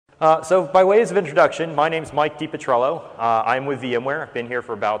So by way of introduction, my name's Mike DiPetrello. I'm with VMware. I've been here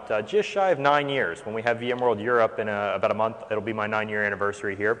for about just shy of 9 years. When we have VMworld Europe in about a month, it'll be my 9-year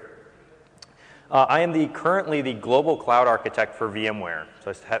anniversary here. I am currently the global cloud architect for VMware. So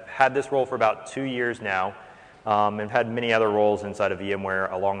I've had this role for about 2 years now, and had many other roles inside of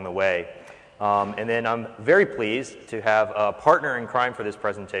VMware along the way. And then I'm very pleased to have a partner in crime for this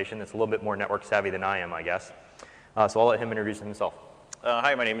presentation that's a little bit more network savvy than I am, I guess. So I'll let him introduce himself.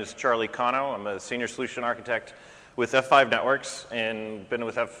 Hi, my name is Charlie Cano. I'm a senior solution architect with F5 Networks, and been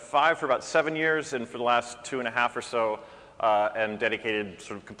with F5 for about 7 years, and for the last 2.5 or so, am dedicated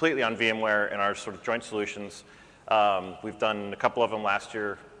sort of completely on VMware and our sort of joint solutions. We've done a couple of them last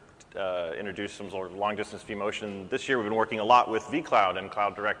year, introduced some sort of long-distance vMotion. This year we've been working a lot with vCloud and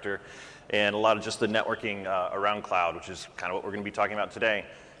Cloud Director, and a lot of just the networking around cloud, which is kind of what we're going to be talking about today.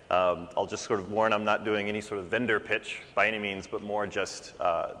 I'll just sort of warn I'm not doing any sort of vendor pitch by any means, but more just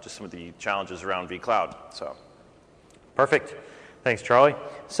some of the challenges around vCloud. So, perfect. Thanks, Charlie.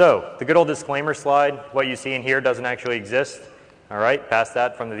 So the good old disclaimer slide, what you see in here doesn't actually exist. All right, past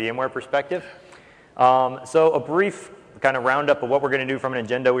that from the VMware perspective. So a brief kind of roundup of what we're going to do from an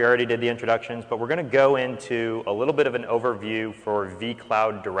agenda. We already did the introductions, but we're going to go into a little bit of an overview for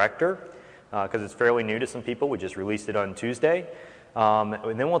vCloud Director, because it's fairly new to some people. We just released it on Tuesday.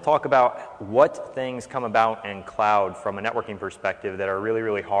 And then we'll talk about what things come about in cloud from a networking perspective that are really,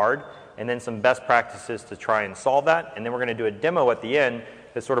 really hard, and then some best practices to try and solve that. And then we're going to do a demo at the end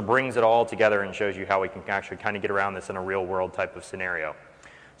that sort of brings it all together and shows you how we can actually kind of get around this in a real world type of scenario.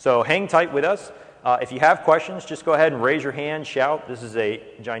 So hang tight with us. If you have questions, just go ahead and raise your hand, shout. This is a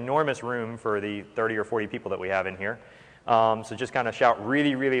ginormous room for the 30 or 40 people that we have in here. So just kind of shout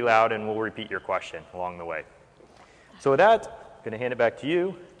really, really loud, and we'll repeat your question along the way. So with that, I'm going to hand it back to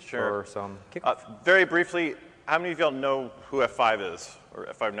you for some kickoff. Very briefly, how many of y'all know who F5 is, or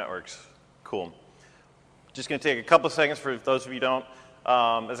F5 Networks? Cool. Just going to take a couple of seconds for those of you who don't.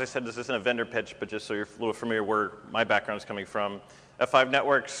 As I said, this isn't a vendor pitch, but just so you're a little familiar where my background is coming from. F5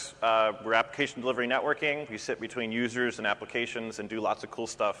 Networks, we're application delivery networking. We sit between users and applications and do lots of cool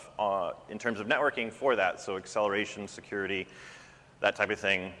stuff in terms of networking for that, so acceleration, security, that type of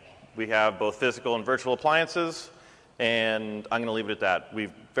thing. We have both physical and virtual appliances, and I'm going to leave it at that.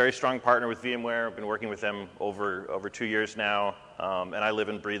 We've very strong partner with VMware. I've been working with them over 2 years now, and I live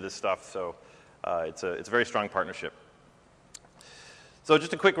and breathe this stuff, so it's a very strong partnership. So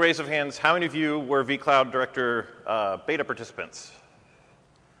just a quick raise of hands. How many of you were vCloud Director beta participants?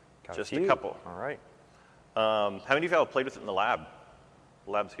 Just a couple. All right. How many of you have played with it in the lab?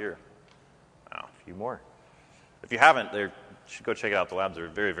 The lab's here. Wow, a few more. If you haven't, you should go check it out. The labs are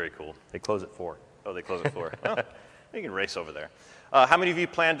very, very cool. They close at 4. Oh, they close at 4. Well, you can race over there. How many of you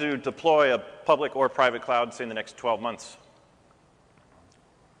plan to deploy a public or private cloud, say, in the next 12 months?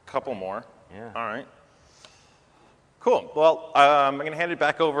 A couple more. Yeah. All right. Cool. Well, I'm going to hand it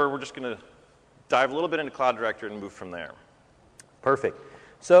back over. We're just going to dive a little bit into Cloud Director and move from there. Perfect.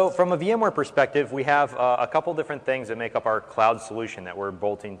 So from a VMware perspective, we have a couple different things that make up our cloud solution that we're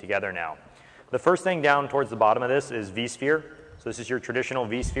bolting together now. The first thing down towards the bottom of this is vSphere. So this is your traditional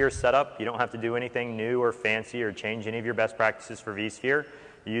vSphere setup. You don't have to do anything new or fancy or change any of your best practices for vSphere.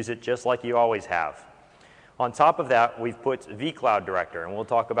 You use it just like you always have. On top of that, we've put vCloud Director, and we'll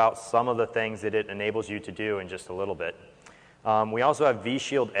talk about some of the things that it enables you to do in just a little bit. We also have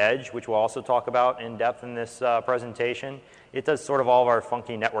vShield Edge, which we'll also talk about in depth in this presentation. It does sort of all of our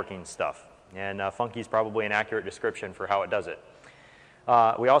funky networking stuff, and funky is probably an accurate description for how it does it.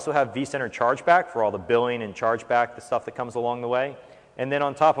 We also have vCenter Chargeback for all the billing and chargeback, the stuff that comes along the way. And then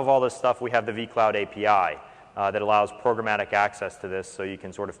on top of all this stuff, we have the vCloud API that allows programmatic access to this, so you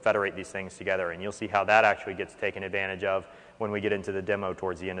can sort of federate these things together. And you'll see how that actually gets taken advantage of when we get into the demo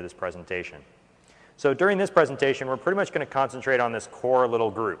towards the end of this presentation. So during this presentation, we're pretty much going to concentrate on this core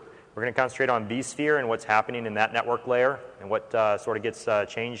little group. We're going to concentrate on vSphere and what's happening in that network layer and what sort of gets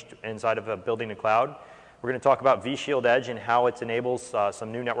changed inside of building the cloud. We're going to talk about vShield Edge and how it enables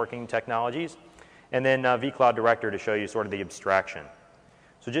some new networking technologies. And then vCloud Director to show you sort of the abstraction.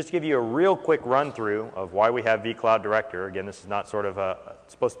 So just to give you a real quick run through of why we have vCloud Director. Again, this is not sort of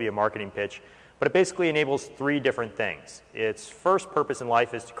supposed to be a marketing pitch, but it basically enables 3 different things. Its first purpose in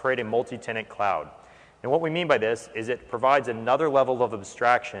life is to create a multi-tenant cloud. And what we mean by this is it provides another level of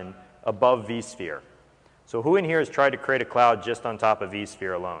abstraction above vSphere. So who in here has tried to create a cloud just on top of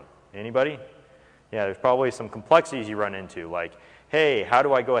vSphere alone? Anybody? Yeah, there's probably some complexities you run into, like, hey, how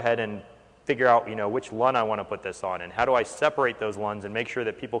do I go ahead and figure out, which LUN I want to put this on, and how do I separate those LUNs and make sure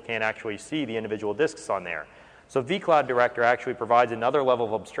that people can't actually see the individual disks on there? So vCloud Director actually provides another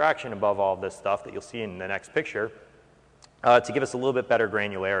level of abstraction above all of this stuff that you'll see in the next picture to give us a little bit better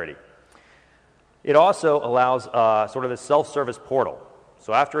granularity. It also allows sort of the self-service portal.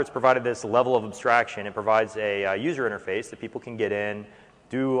 So after it's provided this level of abstraction, it provides a user interface that people can get in,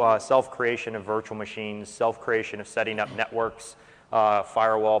 do self-creation of virtual machines, self-creation of setting up networks,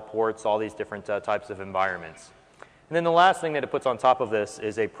 firewall ports, all these different types of environments. And then the last thing that it puts on top of this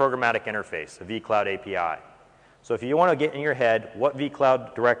is a programmatic interface, a vCloud API. So if you want to get in your head what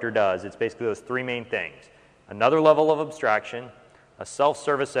vCloud Director does, it's basically those three main things. Another level of abstraction, a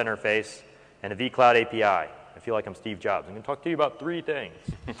self-service interface, and a vCloud API. I feel like I'm Steve Jobs. I'm going to talk to you about three things.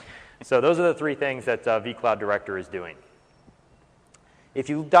 So those are the three things that vCloud Director is doing. If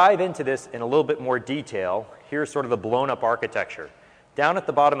you dive into this in a little bit more detail, here's sort of the blown-up architecture. Down at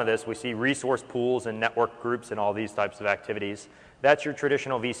the bottom of this, we see resource pools and network groups and all these types of activities. That's your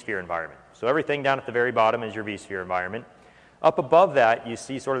traditional vSphere environment. So everything down at the very bottom is your vSphere environment. Up above that, you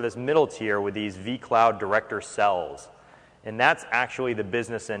see sort of this middle tier with these vCloud Director cells. And that's actually the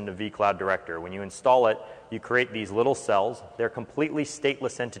business end of vCloud Director. When you install it, you create these little cells. They're completely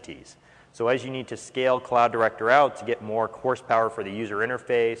stateless entities. So as you need to scale Cloud Director out to get more horsepower for the user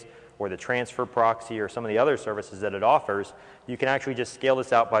interface or the transfer proxy or some of the other services that it offers, you can actually just scale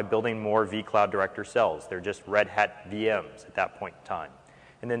this out by building more vCloud Director cells. They're just Red Hat VMs at that point in time.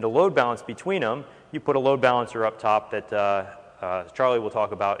 And then to load balance between them, you put a load balancer up top that Charlie will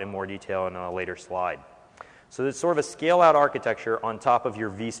talk about in more detail in a later slide. So it's sort of a scale-out architecture on top of your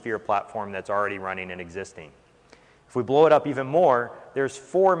vSphere platform that's already running and existing. If we blow it up even more, there's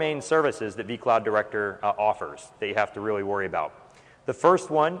four main services that vCloud Director offers that you have to really worry about. The first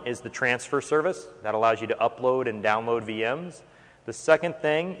one is the transfer service. That allows you to upload and download VMs. The second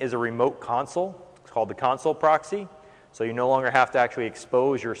thing is a remote console. It's called the console proxy. So you no longer have to actually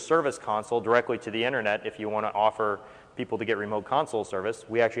expose your service console directly to the internet if you want to offer people to get remote console service.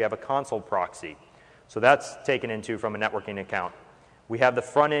 We actually have a console proxy. So that's taken into from a networking account. We have the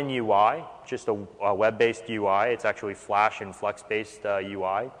front-end UI, just a web-based UI. It's actually Flash and Flex-based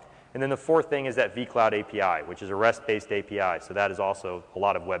UI. And then the fourth thing is that vCloud API, which is a REST-based API. So that is also a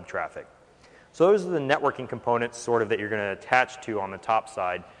lot of web traffic. So those are the networking components sort of that you're going to attach to on the top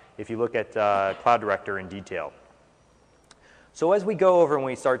side if you look at Cloud Director in detail. So as we go over and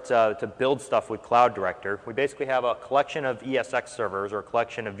we start to build stuff with Cloud Director, we basically have a collection of ESX servers or a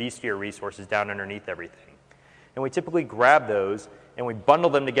collection of vSphere resources down underneath everything. And we typically grab those and we bundle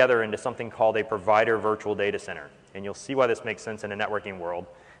them together into something called a provider virtual data center. And you'll see why this makes sense in a networking world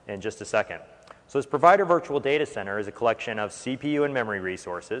in just a second. So this provider virtual data center is a collection of CPU and memory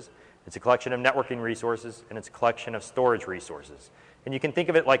resources. It's a collection of networking resources, and it's a collection of storage resources. And you can think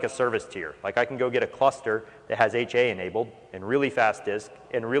of it like a service tier. Like I can go get a cluster that has HA enabled and really fast disk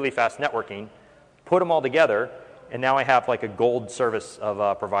and really fast networking, put them all together, and now I have like a gold service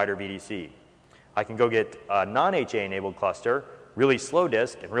of provider VDC. I can go get a non-HA enabled cluster, really slow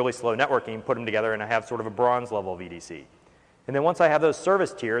disk and really slow networking, put them together, and I have sort of a bronze level VDC. And then once I have those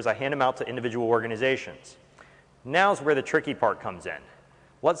service tiers, I hand them out to individual organizations. Now's where the tricky part comes in.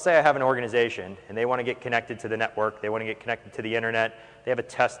 Let's say I have an organization and they want to get connected to the network, they want to get connected to the internet, they have a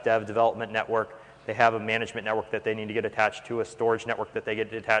test dev development network, they have a management network that they need to get attached to, a storage network that they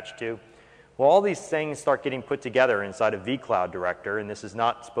get attached to. Well, all these things start getting put together inside of vCloud Director, and this is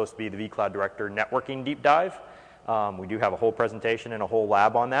not supposed to be the vCloud Director networking deep dive. We do have a whole presentation and a whole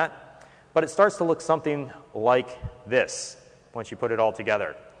lab on that. But it starts to look something like this once you put it all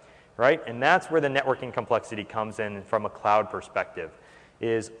together, right? And that's where the networking complexity comes in from a cloud perspective,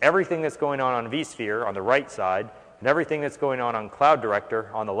 is everything that's going on vSphere on the right side and everything that's going on Cloud Director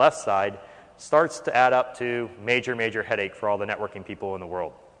on the left side starts to add up to major, major headache for all the networking people in the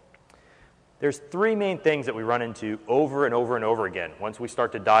world. There's three main things that we run into over and over and over again. Once we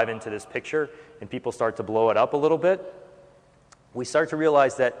start to dive into this picture and people start to blow it up a little bit, we start to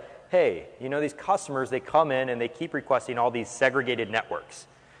realize that, hey, you know, these customers, they come in and they keep requesting all these segregated networks.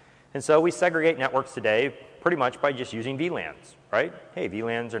 And so we segregate networks today pretty much by just using VLANs, right? Hey,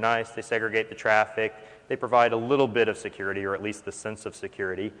 VLANs are nice. They segregate the traffic. They provide a little bit of security, or at least the sense of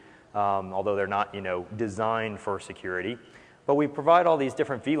security, although they're not, you know, designed for security. But we provide all these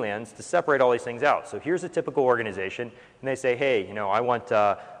different VLANs to separate all these things out. So here's a typical organization, and they say, hey, you know, I want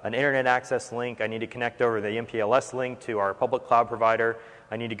an internet access link. I need to connect over the MPLS link to our public cloud provider.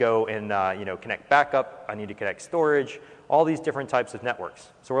 I need to go and you know, connect backup. I need to connect storage. All these different types of networks.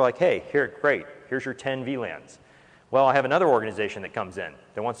 So we're like, hey, here, great. Here's your 10 VLANs. Well, I have another organization that comes in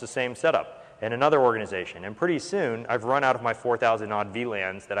that wants the same setup, and another organization. And pretty soon, I've run out of my 4,000-odd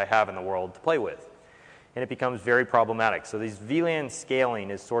VLANs that I have in the world to play with. And it becomes very problematic. So these VLAN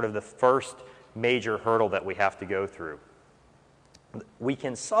scaling is sort of the first major hurdle that we have to go through. We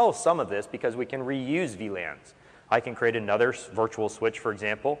can solve some of this because we can reuse VLANs. I can create another virtual switch, for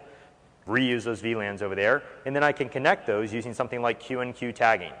example, reuse those VLANs over there, and then I can connect those using something like Q&Q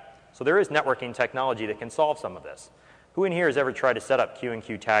tagging. So there is networking technology that can solve some of this. Who in here has ever tried to set up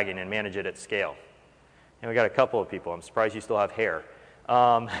Q&Q tagging and manage it at scale? And we got a couple of people. I'm surprised you still have hair.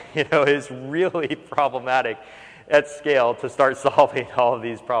 It's really problematic at scale to start solving all of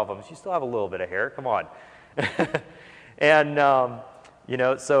these problems. You still have a little bit of hair. Come on. And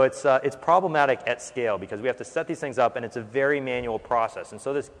so it's problematic at scale because we have to set these things up, and it's a very manual process. And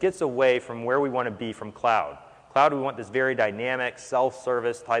so this gets away from where we want to be from cloud. Cloud, we want this very dynamic,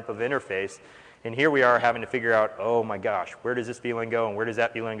 self-service type of interface. And here we are having to figure out, oh my gosh, where does this VLAN go and where does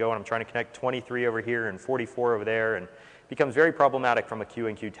that VLAN go? And I'm trying to connect 23 over here and 44 over there. And it becomes very problematic from a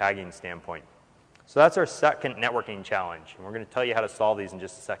Q&Q tagging standpoint. So that's our second networking challenge. And we're going to tell you how to solve these in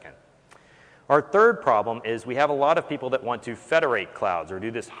just a second. Our third problem is we have a lot of people that want to federate clouds or do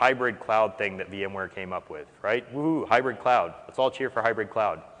this hybrid cloud thing that VMware came up with, right? Woohoo, hybrid cloud. Let's all cheer for hybrid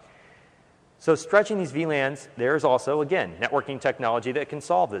cloud. So stretching these VLANs, there's also, again, networking technology that can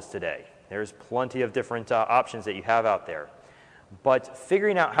solve this today. There's plenty of different options that you have out there. But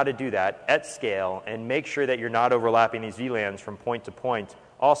figuring out how to do that at scale and make sure that you're not overlapping these VLANs from point to point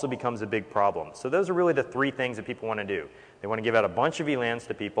also becomes a big problem. So those are really the three things that people want to do. They want to give out a bunch of VLANs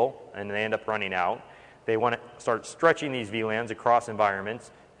to people, and they end up running out. They want to start stretching these VLANs across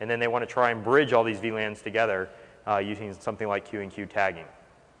environments, and then they want to try and bridge all these VLANs together using something like Q&Q tagging.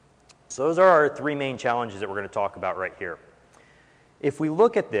 So those are our three main challenges that we're going to talk about right here. If we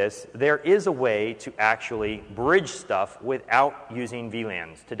look at this, there is a way to actually bridge stuff without using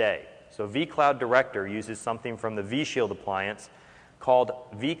VLANs today. So vCloud Director uses something from the vShield appliance called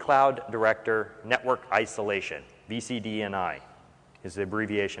vCloud Director Network Isolation. VCDNI is the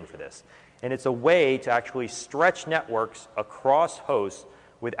abbreviation for this. And it's a way to actually stretch networks across hosts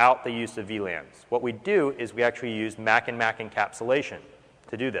without the use of VLANs. What we do is we actually use Mac and Mac encapsulation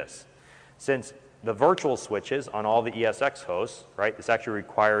to do this. Since the virtual switches on all the ESX hosts, right, this actually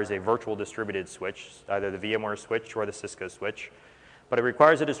requires a virtual distributed switch, either the VMware switch or the Cisco switch. But it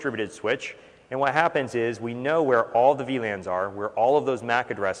requires a distributed switch. And what happens is we know where all the VLANs are, where all of those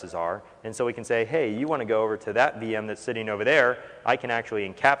MAC addresses are. And so we can say, hey, you want to go over to that VM that's sitting over there. I can actually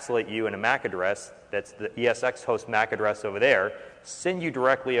encapsulate you in a MAC address that's the ESX host MAC address over there, send you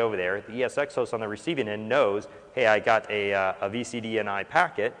directly over there. The ESX host on the receiving end knows, hey, I got a VCDNI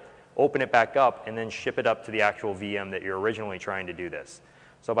packet. Open it back up, and then ship it up to the actual VM that you're originally trying to do this.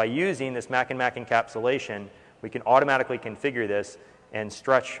 So by using this Mac and Mac encapsulation, we can automatically configure this and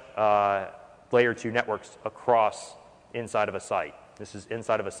stretch layer 2 networks across inside of a site. This is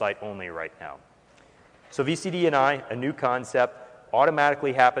inside of a site only right now. So VCDNI, a new concept,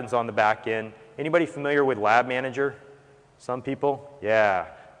 automatically happens on the back end. Anybody familiar with Lab Manager? Some people? Yeah,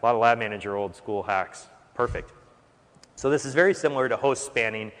 a lot of Lab Manager old school hacks. Perfect. So this is very similar to host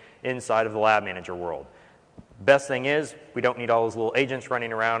spanning inside of the Lab Manager world. Best thing is we don't need all those little agents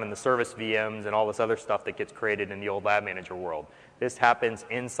running around and the service VMs and all this other stuff that gets created in the old Lab Manager world. This happens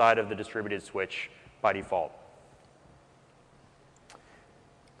inside of the distributed switch by default.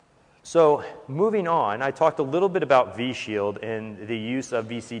 So moving on, I talked a little bit about vShield and the use of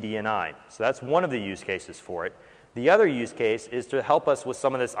VCDNI. So that's one of the use cases for it. The other use case is to help us with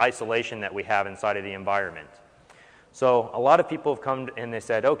some of this isolation that we have inside of the environment. So a lot of people have come and they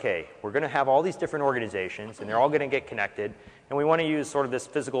said, okay, we're going to have all these different organizations, and they're all going to get connected, and we want to use sort of this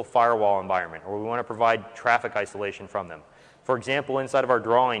physical firewall environment, or we want to provide traffic isolation from them. For example, inside of our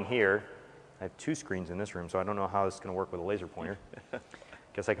drawing here, I have two screens in this room, so I don't know how this is going to work with a laser pointer.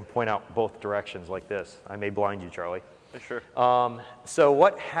 Guess I can point out both directions like this. I may blind you, Charlie. Sure. So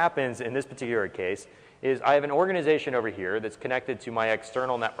what happens in this particular case is I have an organization over here that's connected to my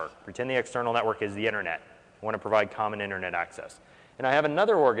external network. Pretend the external network is the internet. I want to provide common internet access. And I have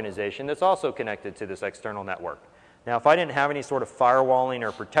another organization that's also connected to this external network. Now, if I didn't have any sort of firewalling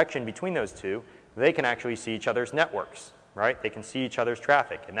or protection between those two, they can actually see each other's networks, right? They can see each other's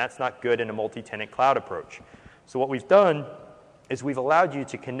traffic, and that's not good in a multi-tenant cloud approach. So what we've done is we've allowed you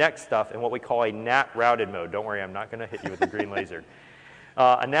to connect stuff in what we call a NAT routed mode. Don't worry, I'm not going to hit you with the green laser.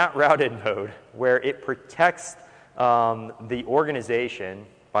 A NAT routed mode where it protects the organization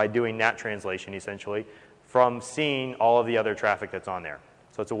by doing NAT translation, essentially, from seeing all of the other traffic that's on there.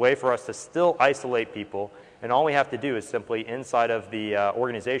 So it's a way for us to still isolate people, and all we have to do is simply inside of the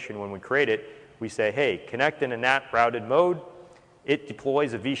organization, when we create it, we say, hey, connect in a NAT routed mode. It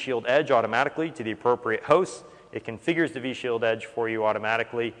deploys a vShield Edge automatically to the appropriate host. It configures the vShield Edge for you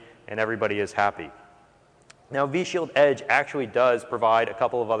automatically, and everybody is happy. Now, vShield Edge actually does provide a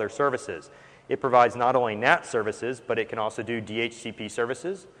couple of other services. It provides not only NAT services, but it can also do DHCP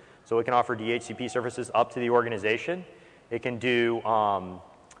services. So it can offer DHCP services up to the organization. It can do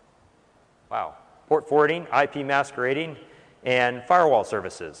port forwarding, IP masquerading, and firewall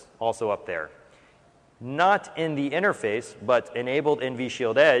services also up there. Not in the interface, but enabled in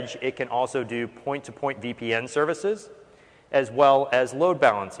vShield Edge, it can also do point-to-point VPN services, as well as load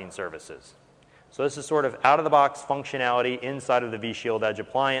balancing services. So this is sort of out-of-the-box functionality inside of the vShield Edge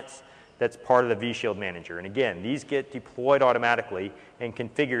appliance that's part of the vShield Manager. And again, these get deployed automatically and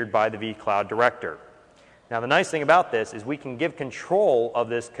configured by the vCloud director. Now, the nice thing about this is we can give control of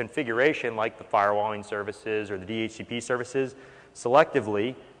this configuration, like the firewalling services or the DHCP services,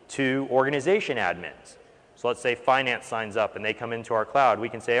 selectively to organization admins. So let's say finance signs up and they come into our cloud. We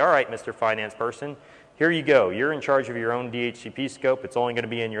can say, all right, Mr. Finance person, here you go. You're in charge of your own DHCP scope. It's only going to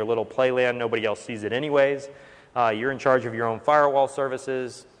be in your little playland. Nobody else sees it anyways. You're in charge of your own firewall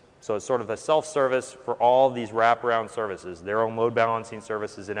services. So it's sort of a self-service for all these wraparound services, their own load balancing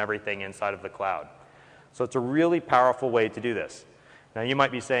services and everything inside of the cloud. So it's a really powerful way to do this. Now you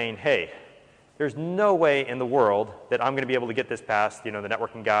might be saying, hey, there's no way in the world that I'm going to be able to get this past, the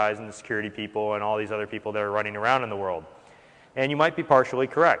networking guys and the security people and all these other people that are running around in the world. And you might be partially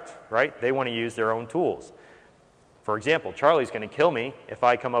correct, right? They want to use their own tools. For example, Charlie's going to kill me if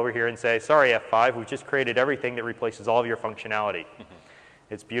I come over here and say, sorry, F5, we've just created everything that replaces all of your functionality.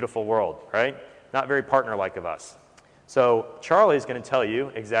 It's a beautiful world, right? Not very partner-like of us. So Charlie's going to tell you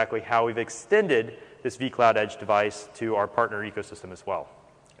exactly how we've extended this vCloud Edge device to our partner ecosystem as well.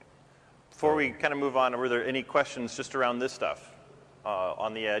 Before we kind of move on, were there any questions just around this stuff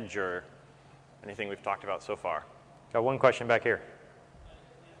on the edge or anything we've talked about so far? Got one question back here.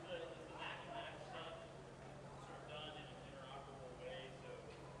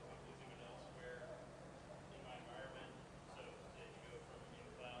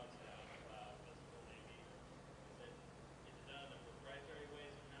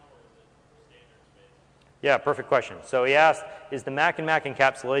 Yeah, perfect question. So he asked, is the Mac and Mac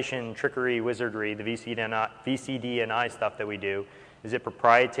encapsulation trickery, wizardry, the VCDNI stuff that we do, is it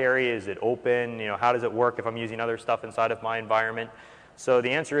proprietary? Is it open? How does it work if I'm using other stuff inside of my environment? So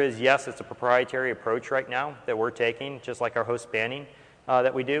the answer is yes, it's a proprietary approach right now that we're taking, just like our host spanning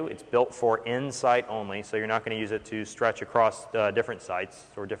that we do. It's built for in-site only, so you're not going to use it to stretch across different sites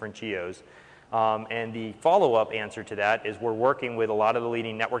or different geos. And the follow-up answer to that is we're working with a lot of the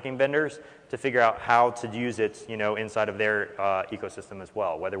leading networking vendors to figure out how to use it, inside of their ecosystem as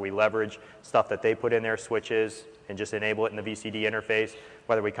well. Whether we leverage stuff that they put in their switches and just enable it in the VCD interface,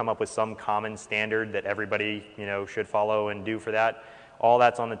 whether we come up with some common standard that everybody, should follow and do for that. All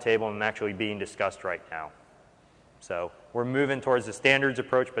that's on the table and actually being discussed right now. So we're moving towards the standards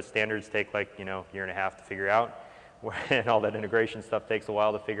approach, but standards take like, year and a half to figure out, and all that integration stuff takes a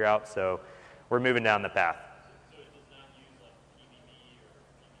while to figure out. So we're moving down the path. So it does not use like PBB or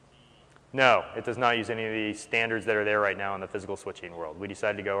PBT? No, it does not use any of the standards that are there right now in the physical switching world. We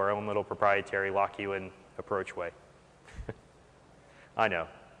decided to go our own little proprietary lock you in approach way. I know,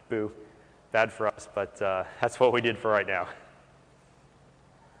 boo, bad for us, but that's what we did for right now.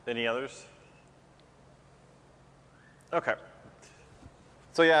 Any others? Okay.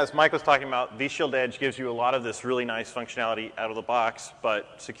 So yeah, as Mike was talking about, vShield Edge gives you a lot of this really nice functionality out of the box,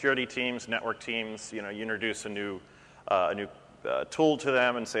 but security teams, network teams, you introduce a new tool to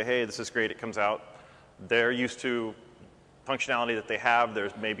them and say, hey, this is great, it comes out. They're used to functionality that they have.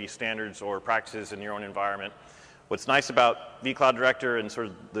 There's maybe standards or practices in your own environment. What's nice about vCloud Director and sort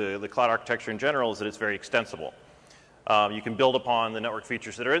of the cloud architecture in general is that it's very extensible. You can build upon the network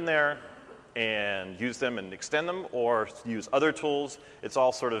features that are in there and use them and extend them, or use other tools. It's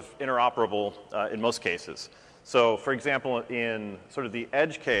all sort of interoperable in most cases. So for example, in sort of the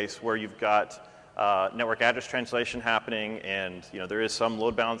edge case where you've got network address translation happening and there is some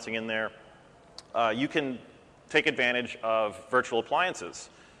load balancing in there, you can take advantage of virtual appliances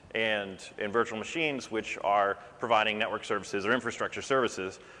and virtual machines which are providing network services or infrastructure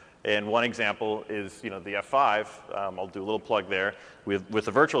services. And one example is, the F5. I'll do a little plug there with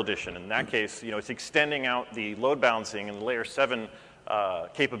the virtual edition. In that case, it's extending out the load balancing and the layer 7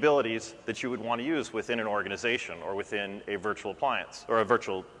 capabilities that you would want to use within an organization or within a virtual appliance or a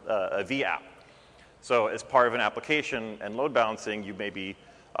virtual vApp. So as part of an application and load balancing, you may be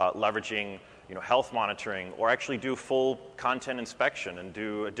leveraging health monitoring or actually do full content inspection and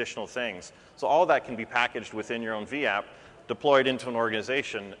do additional things. So all of that can be packaged within your own vApp, deployed into an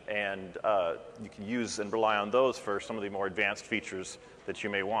organization, and you can use and rely on those for some of the more advanced features that you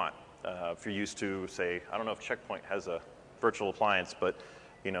may want. If you're used to, say, I don't know if Checkpoint has a virtual appliance, but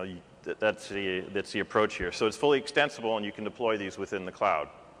that's the approach here. So it's fully extensible, and you can deploy these within the cloud.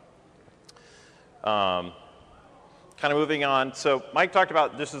 kind of moving on. So Mike talked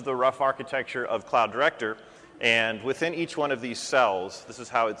about this is the rough architecture of Cloud Director. And within each one of these cells, this is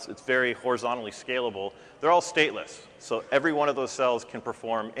how it's very horizontally scalable. They're all stateless. So every one of those cells can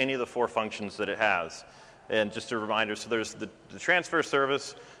perform any of the 4 functions that it has. And just a reminder, so there's the transfer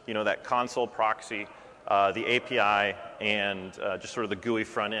service, that console proxy, the API, and just sort of the GUI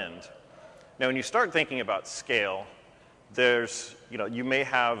front end. Now, when you start thinking about scale, there's, you may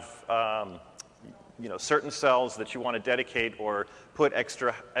have, certain cells that you want to dedicate or put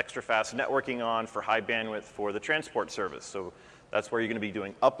extra fast networking on for high bandwidth for the transport service. So that's where you're going to be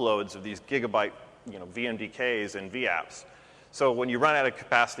doing uploads of these gigabyte, VMDKs and VApps. So when you run out of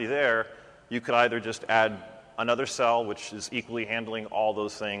capacity there, you could either just add another cell, which is equally handling all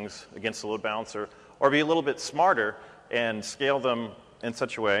those things against the load balancer, or be a little bit smarter and scale them in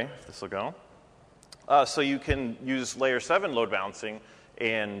such a way, if this will go, so you can use layer 7 load balancing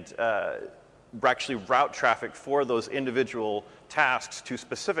and actually route traffic for those individual tasks to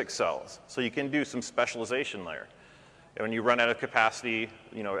specific cells. So you can do some specialization there. And when you run out of capacity,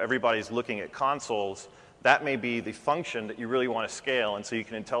 everybody's looking at consoles. That may be the function that you really want to scale, and so you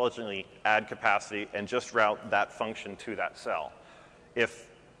can intelligently add capacity and just route that function to that cell. If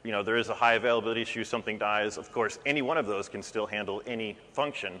there is a high availability issue, something dies, of course, any one of those can still handle any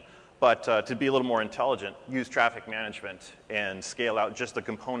function. But to be a little more intelligent, use traffic management and scale out just the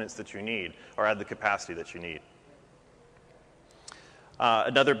components that you need or add the capacity that you need.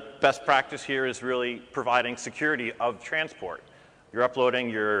 Another best practice here is really providing security of transport. You're uploading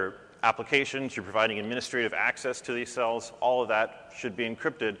your applications, you're providing administrative access to these cells, all of that should be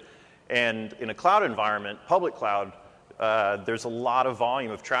encrypted. And in a cloud environment, public cloud, there's a lot of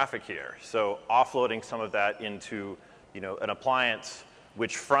volume of traffic here. So offloading some of that into an appliance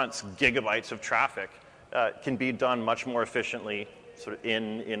which fronts gigabytes of traffic can be done much more efficiently sort of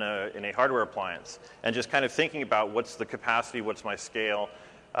in a hardware appliance. And just kind of thinking about what's the capacity, what's my scale,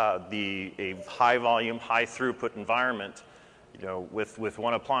 a high volume, high throughput environment. With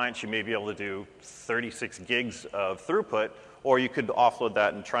one appliance, you may be able to do 36 gigs of throughput, or you could offload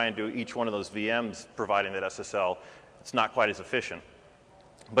that and try and do each one of those VMs providing that SSL. It's not quite as efficient.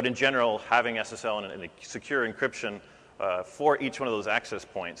 But in general, having SSL and a secure encryption for each one of those access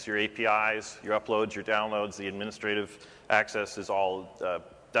points, your APIs, your uploads, your downloads, the administrative access is all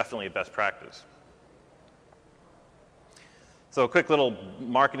definitely a best practice. So a quick little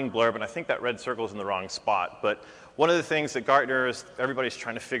marketing blurb, and I think that red circle is in the wrong spot, but one of the things that Gartner is, everybody's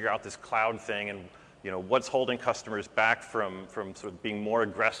trying to figure out this cloud thing and what's holding customers back from sort of being more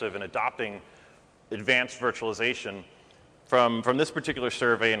aggressive and adopting advanced virtualization. From this particular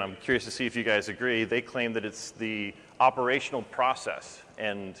survey, and I'm curious to see if you guys agree, they claim that it's the operational process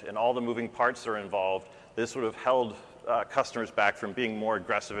and all the moving parts that are involved that sort of held customers back from being more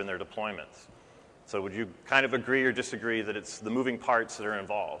aggressive in their deployments. So would you kind of agree or disagree that it's the moving parts that are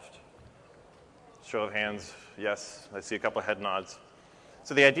involved? Show of hands, yes. I see a couple of head nods.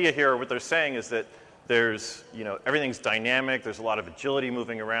 So the idea here, what they're saying is that there's, everything's dynamic, there's a lot of agility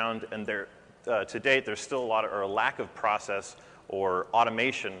moving around, and to date, there's still a lack of process or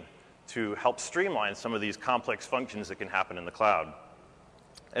automation to help streamline some of these complex functions that can happen in the cloud.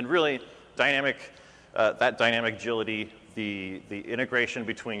 And really, that dynamic agility, the integration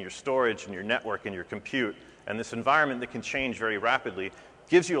between your storage and your network and your compute, and this environment that can change very rapidly,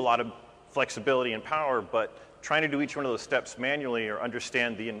 gives you a lot of flexibility and power, but trying to do each one of those steps manually or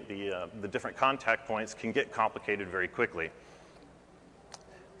understand the different contact points can get complicated very quickly.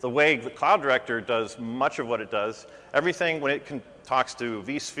 The way the Cloud Director does much of what it does, everything when it talks to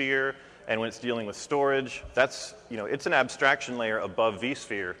vSphere and when it's dealing with storage, that's, it's an abstraction layer above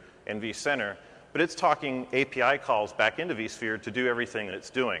vSphere and vCenter, but it's talking API calls back into vSphere to do everything that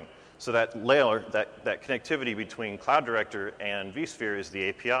it's doing. So that layer, that connectivity between Cloud Director and vSphere is the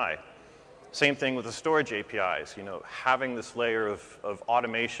API. Same thing with the storage APIs, having this layer of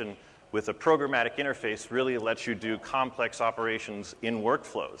automation with a programmatic interface really lets you do complex operations in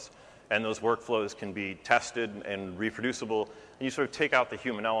workflows. And those workflows can be tested and reproducible. And you sort of take out the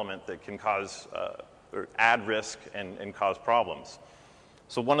human element that can cause or add risk and cause problems.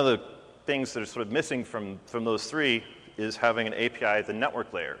 So one of the things that are sort of missing from those three is having an API at the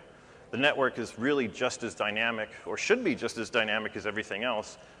network layer. The network is really just as dynamic, or should be just as dynamic as everything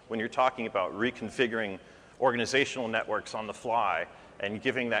else when you're talking about reconfiguring organizational networks on the fly and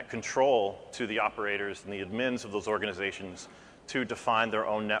giving that control to the operators and the admins of those organizations to define their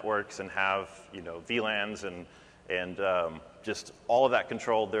own networks and have VLANs and just all of that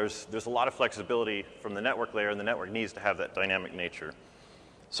control. There's a lot of flexibility from the network layer, and the network needs to have that dynamic nature.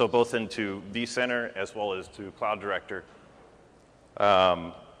 So both into vCenter as well as to Cloud Director.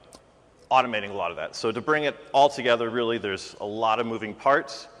 automating a lot of that. So to bring it all together, really, there's a lot of moving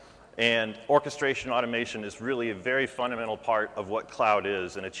parts, and orchestration automation is really a very fundamental part of what cloud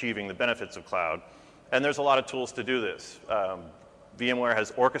is and achieving the benefits of cloud. And there's a lot of tools to do this. VMware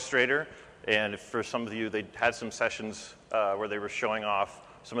has Orchestrator, and for some of you, they had some sessions where they were showing off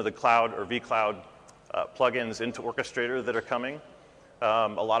some of the cloud or vCloud plugins into Orchestrator that are coming. A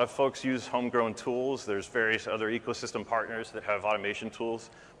lot of folks use homegrown tools. There's various other ecosystem partners that have automation tools,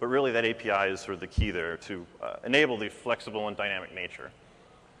 but really that API is sort of the key there to enable the flexible and dynamic nature.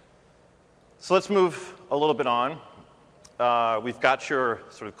 So let's move a little bit on. We've got your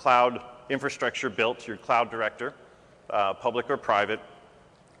sort of cloud infrastructure built, your cloud director, public or private.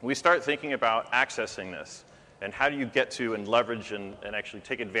 We start thinking about accessing this, and how do you get to and leverage and actually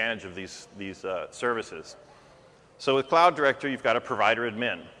take advantage of these services. So with Cloud Director, you've got a provider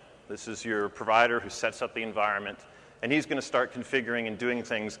admin. This is your provider who sets up the environment, and he's going to start configuring and doing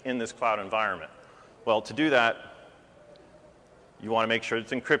things in this cloud environment. Well, to do that, you want to make sure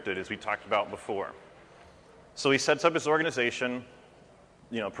it's encrypted, as we talked about before. So he sets up his organization,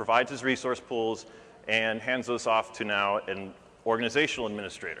 provides his resource pools, and hands those off to now an organizational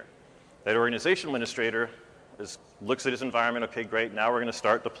administrator. That organizational administrator looks at his environment. Okay, great. Now we're going to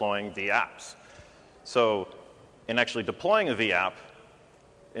start deploying vApps. So in actually deploying a vApp,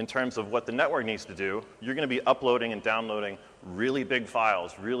 in terms of what the network needs to do, you're going to be uploading and downloading really big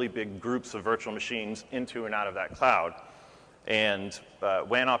files, really big groups of virtual machines into and out of that cloud. And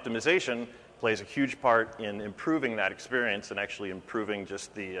WAN optimization plays a huge part in improving that experience and actually improving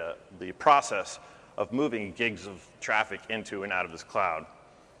just the process of moving gigs of traffic into and out of this cloud.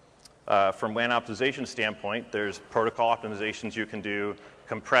 From WAN optimization standpoint, there's protocol optimizations you can do,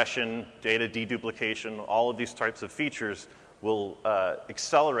 compression, data deduplication, all of these types of features will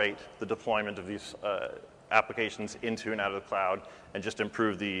accelerate the deployment of these applications into and out of the cloud and just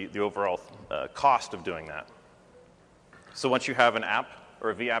improve the overall cost of doing that. So once you have an app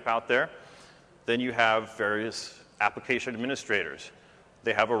or a vApp out there, then you have various application administrators.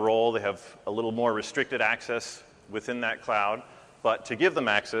 They have a role, they have a little more restricted access within that cloud, but to give them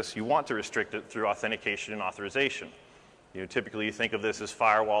access, you want to restrict it through authentication and authorization. Typically you think of this as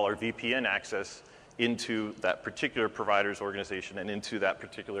firewall or VPN access into that particular provider's organization and into that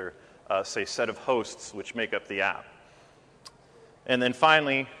particular, say, set of hosts which make up the app. And then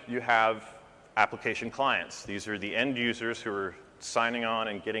finally, you have application clients. These are the end users who are signing on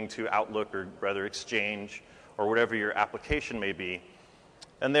and getting to Outlook or rather Exchange or whatever your application may be.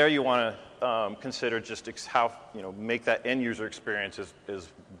 And there you want to consider just how, make that end user experience as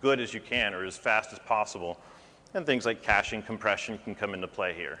good as you can or as fast as possible. And things like caching, compression can come into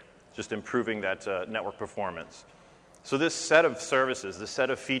play here, just improving that network performance. So this set of services, this set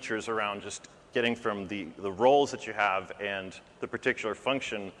of features around just getting from the roles that you have and the particular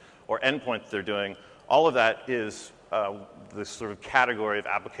function or endpoint that they're doing, all of that is this sort of category of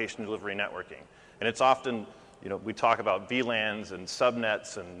application delivery networking. And it's often, we talk about VLANs and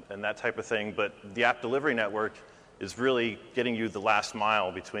subnets and that type of thing, but the app delivery network is really getting you the last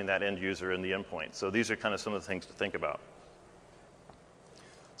mile between that end user and the endpoint. So these are kind of some of the things to think about.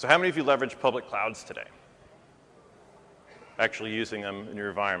 So how many of you leverage public clouds today? Actually using them in your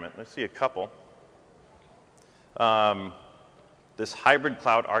environment? I see a couple. This hybrid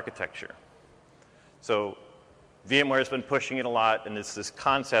cloud architecture. So VMware has been pushing it a lot, and it's this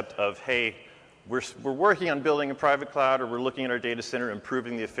concept of, hey, we're working on building a private cloud, or we're looking at our data center,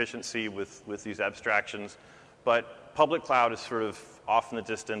 improving the efficiency with these abstractions. But public cloud is sort of off in the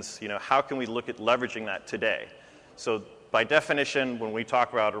distance. How can we look at leveraging that today? So by definition, when we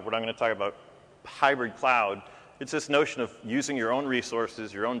talk about, or what I'm going to talk about, hybrid cloud, it's this notion of using your own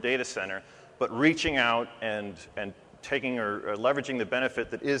resources, your own data center, but reaching out and taking or leveraging the benefit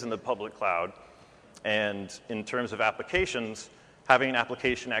that is in the public cloud. And in terms of applications, having an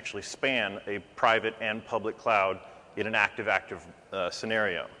application actually span a private and public cloud in an active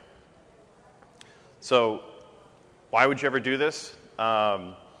scenario. So why would you ever do this?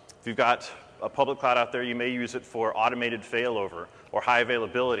 If you've got a public cloud out there, you may use it for automated failover or high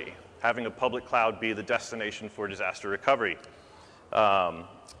availability, having a public cloud be the destination for disaster recovery.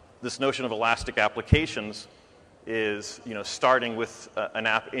 This notion of elastic applications is starting with an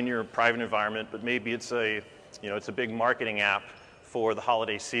app in your private environment, but maybe it's a big marketing app for the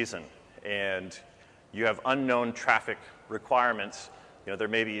holiday season, and you have unknown traffic requirements. There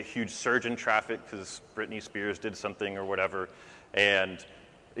may be a huge surge in traffic because Britney Spears did something or whatever, and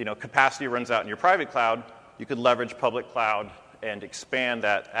capacity runs out in your private cloud. You could leverage public cloud and expand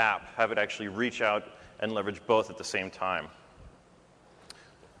that app, have it actually reach out and leverage both at the same time.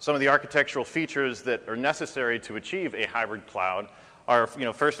 Some of the architectural features that are necessary to achieve a hybrid cloud are,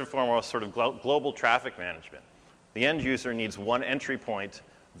 first and foremost, sort of global traffic management. The end user needs one entry point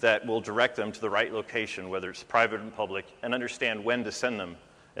that will direct them to the right location, whether it's private and public, and understand when to send them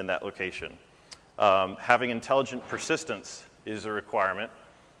in that location. Having intelligent persistence is a requirement.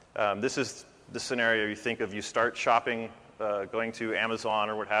 This is the scenario you think of. You start shopping, going to Amazon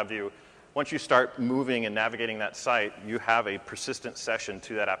or what have you. Once you start moving and navigating that site, you have a persistent session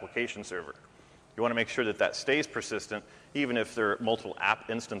to that application server. You want to make sure that that stays persistent, even if there are multiple app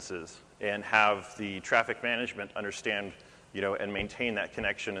instances, and have the traffic management understand, and maintain that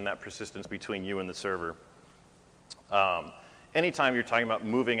connection and that persistence between you and the server. Anytime you're talking about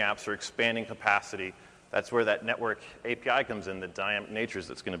moving apps or expanding capacity, that's where that network API comes in, the dynamic natures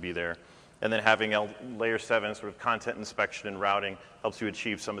that's going to be there. And then having layer 7 sort of content inspection and routing helps you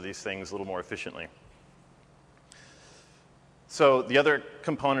achieve some of these things a little more efficiently. So the other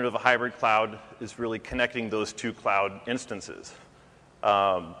component of a hybrid cloud is really connecting those two cloud instances.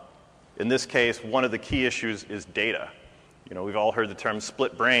 In this case, one of the key issues is data. We've all heard the term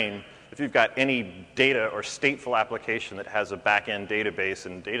split brain. If you've got any data or stateful application that has a back-end database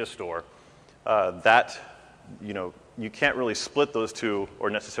and data store, you can't really split those two or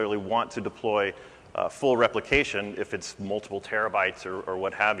necessarily want to deploy full replication if it's multiple terabytes or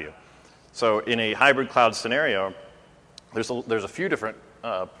what have you. So in a hybrid cloud scenario, there's a few different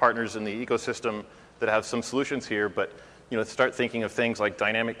partners in the ecosystem that have some solutions here, but start thinking of things like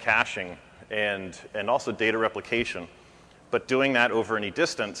dynamic caching and also data replication. But doing that over any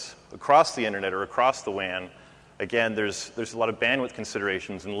distance across the internet or across the WAN, again, there's a lot of bandwidth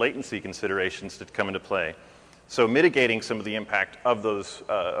considerations and latency considerations that come into play. So mitigating some of the impact of those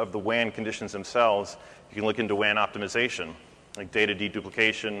of the WAN conditions themselves, you can look into WAN optimization, like data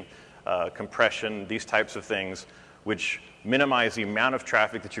deduplication, compression, these types of things, which minimize the amount of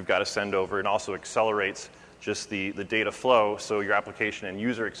traffic that you've got to send over and also accelerates just the data flow, so your application and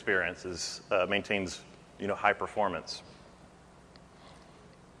user experience maintains high performance.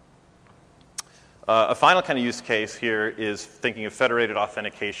 A final kind of use case here is thinking of federated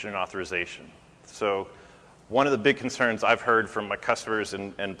authentication and authorization. So one of the big concerns I've heard from my customers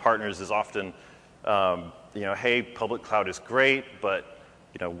and partners is often, hey, public cloud is great, but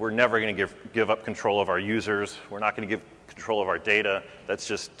we're never going to give up control of our users. We're not going to give control of our data.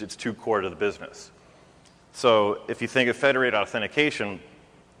 It's too core to the business. So if you think of federated authentication,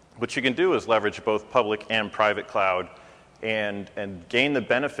 what you can do is leverage both public and private cloud and gain the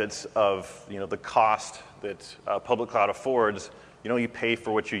benefits of the cost that public cloud affords. You pay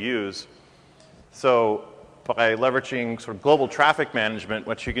for what you use. So by leveraging sort of global traffic management,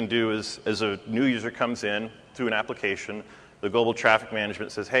 what you can do is, as a new user comes in through an application, the global traffic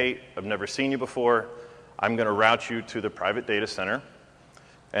management says, hey, I've never seen you before. I'm going to route you to the private data center.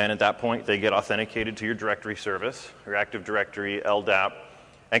 And at that point, they get authenticated to your directory service, your Active Directory, LDAP,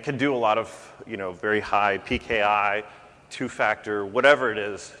 and can do a lot of very high PKI, two-factor, whatever it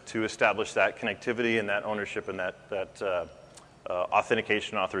is, to establish that connectivity and that ownership and that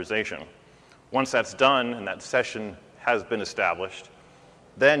authentication authorization. Once that's done and that session has been established,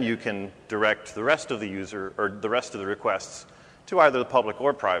 then you can direct the rest of the user or the rest of the requests to either the public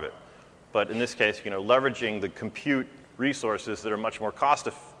or private. But in this case, leveraging the compute resources that are much more cost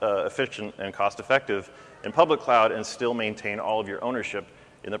efficient and cost effective in public cloud and still maintain all of your ownership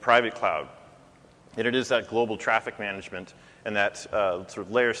in the private cloud. And it is that global traffic management and that sort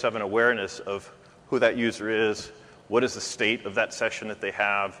of layer 7 awareness of who that user is, what is the state of that session that they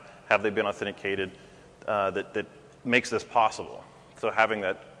have they been authenticated, that makes this possible. So having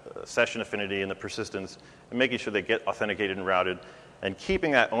that session affinity and the persistence and making sure they get authenticated and routed and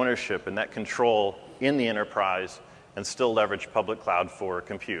keeping that ownership and that control in the enterprise and still leverage public cloud for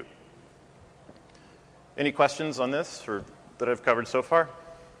compute. Any questions on this that I've covered so far?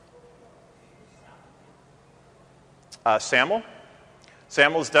 SAML.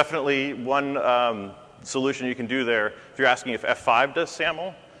 SAML is definitely one solution you can do there. If you're asking if F5 does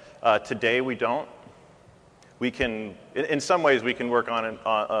SAML, today we don't. We can, in some ways, we can work on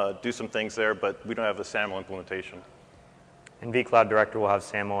it, do some things there, but we don't have a SAML implementation. And vCloud Director will have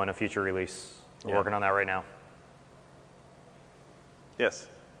SAML in a future release. We're working on that right now. Yes. So,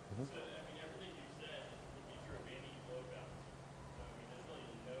 everything you said would be true of any load balancer. So, there's really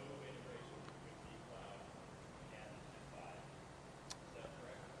no integration between vCloud and F5. Is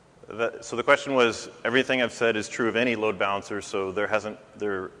that correct? So the question was, everything I've said is true of any load balancer, so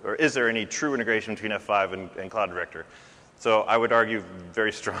is there any true integration between F5 and Cloud Director? So I would argue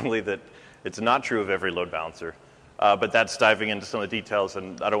very strongly that it's not true of every load balancer. But that's diving into some of the details,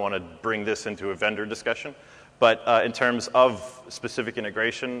 and I don't want to bring this into a vendor discussion. But in terms of specific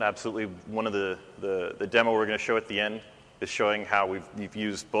integration, absolutely one of the demo we're going to show at the end is showing how we've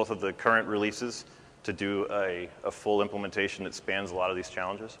used both of the current releases to do a full implementation that spans a lot of these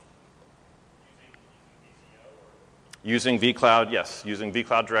challenges. Using vCloud, yes, using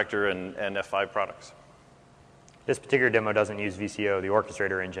vCloud Director and F5 products. This particular demo doesn't use VCO, the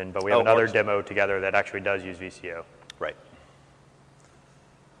orchestrator engine, but we have another demo together that actually does use VCO. Right.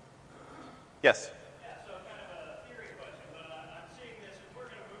 Yes? Yeah, so kind of a theory question, but I'm seeing this, and we're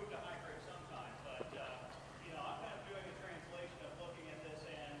going to move to hybrid sometime, but I'm kind of doing a translation of looking at this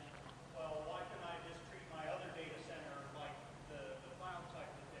and, well, why couldn't I just treat my other data center like the cloud type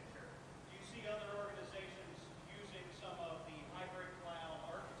of picture? Do you see other organizations using some of the hybrid cloud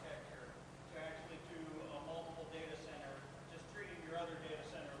architecture to actually do a multiple data center, just treating your other data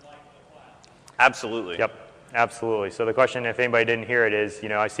center like the cloud? Absolutely. Yep, absolutely. So the question, if anybody didn't hear it, is,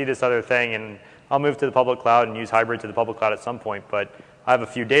 I see this other thing, and I'll move to the public cloud and use hybrid to the public cloud at some point, but I have a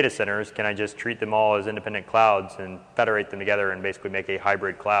few data centers. Can I just treat them all as independent clouds and federate them together and basically make a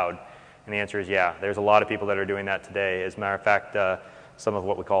hybrid cloud? And the answer is yeah. There's a lot of people that are doing that today. As a matter of fact, some of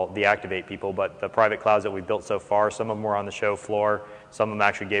what we call deactivate people, but the private clouds that we've built so far, some of them were on the show floor, some of them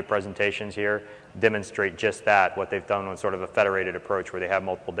actually gave presentations here, demonstrate just that, what they've done on sort of a federated approach where they have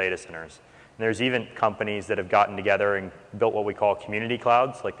multiple data centers. And there's even companies that have gotten together and built what we call community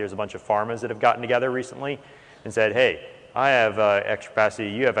clouds. Like there's a bunch of pharmas that have gotten together recently and said, hey, I have extra capacity,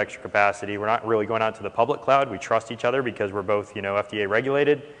 you have extra capacity. We're not really going out to the public cloud. We trust each other because we're both, FDA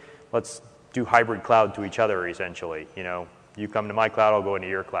regulated. Let's do hybrid cloud to each other, essentially. You come to my cloud, I'll go into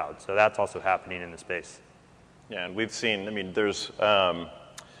your cloud. So that's also happening in the space. Yeah, and we've seen, there's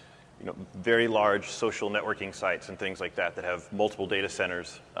very large social networking sites and things like that have multiple data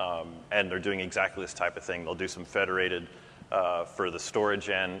centers, and they're doing exactly this type of thing. They'll do some federated for the storage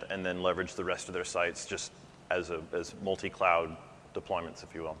end and then leverage the rest of their sites just as multi-cloud deployments,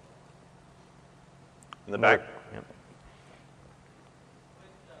 if you will. In the back. Yep.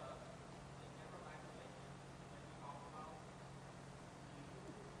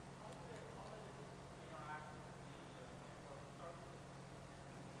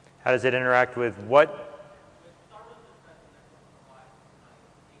 How does it interact with what?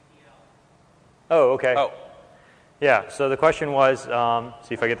 Oh, okay. Oh. Yeah, so the question was,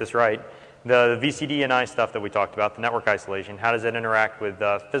 see if I get this right, the VCD&I stuff that we talked about, the network isolation, how does it interact with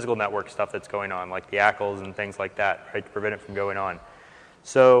the physical network stuff that's going on, like the ACLs and things like that, right, to prevent it from going on?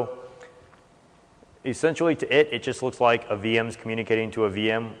 So essentially to it just looks like a VM's communicating to a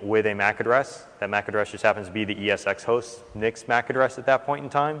VM with a MAC address. That MAC address just happens to be the ESX host NIC's MAC address at that point in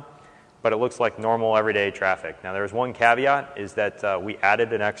time, but it looks like normal everyday traffic. Now there's one caveat, is that we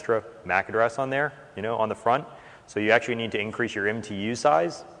added an extra MAC address on there, on the front. So you actually need to increase your MTU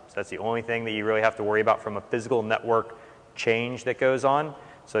size. So that's the only thing that you really have to worry about from a physical network change that goes on.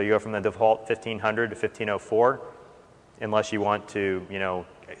 So you go from the default 1500 to 1504, unless you want to,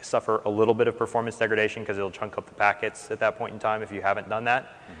 suffer a little bit of performance degradation because it'll chunk up the packets at that point in time if you haven't done that.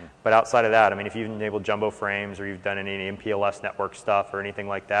 Mm-hmm. But outside of that, if you've enabled jumbo frames or you've done any MPLS network stuff or anything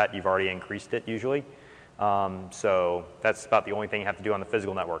like that, you've already increased it usually. So that's about the only thing you have to do on the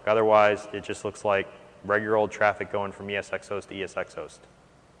physical network. Otherwise, it just looks like regular old traffic going from ESX host to ESX host.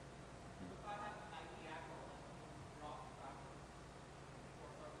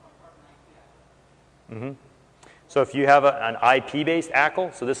 Mm-hmm. So if you have an IP-based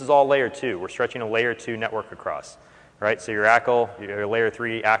ACL, so this is all layer 2. We're stretching a layer 2 network across, right? So your ACL, your layer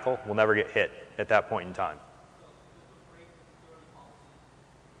 3 ACL will never get hit at that point in time.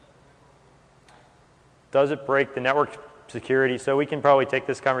 Does it break the network security? So we can probably take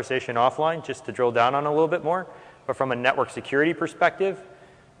this conversation offline just to drill down on it a little bit more. But from a network security perspective,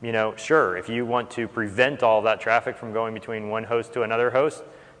 sure, if you want to prevent all of that traffic from going between one host to another host,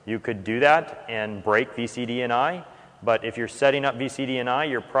 you could do that and break VCD&I. But if you're setting up VCD&I,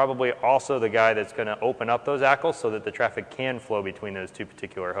 you're probably also the guy that's going to open up those ACLs so that the traffic can flow between those two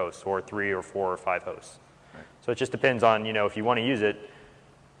particular hosts, or 3 or 4 or 5 hosts. Right. So it just depends on, if you want to use it.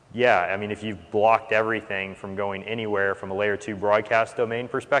 Yeah, if you've blocked everything from going anywhere from a layer 2 broadcast domain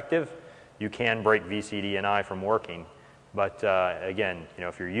perspective, you can break VCD&I from working. But again,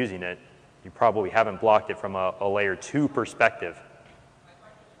 if you're using it, you probably haven't blocked it from a layer 2 perspective.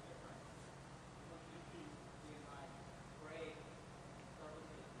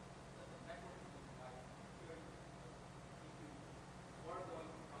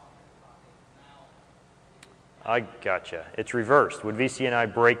 I gotcha. It's reversed. Would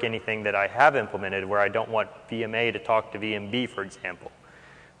VCNI break anything that I have implemented where I don't want VMA to talk to VMB, for example,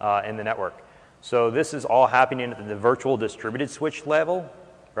 in the network? So this is all happening at the virtual distributed switch level,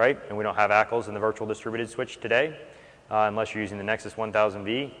 right? And we don't have ACLs in the virtual distributed switch today, unless you're using the Nexus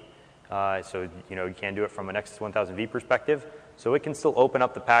 1000V. So you can do it from an X1000V perspective. So it can still open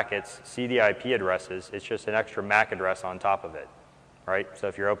up the packets, see the IP addresses. It's just an extra MAC address on top of it, right? So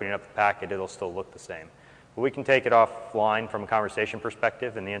if you're opening up the packet, it'll still look the same. But we can take it offline from a conversation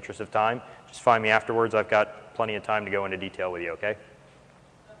perspective in the interest of time. Just find me afterwards. I've got plenty of time to go into detail with you, okay?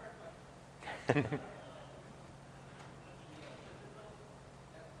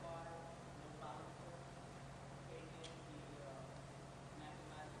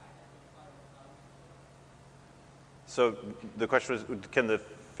 So the question was, can the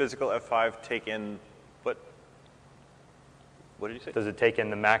physical F5 take in what? What did you say? Does it take in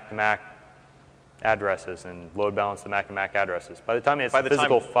the Mac to Mac addresses and load balance the Mac and Mac addresses? By the time it's the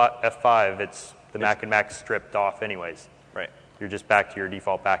physical F5, it's the Mac and Mac stripped off anyways. Right. You're just back to your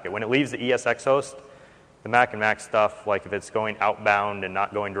default packet. When it leaves the ESX host, the Mac and Mac stuff, like if it's going outbound and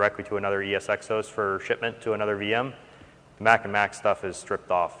not going directly to another ESX host for shipment to another VM, the Mac and Mac stuff is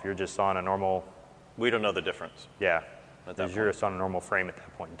stripped off. You're just on a normal... We don't know the difference. Yeah. You're just on a normal frame at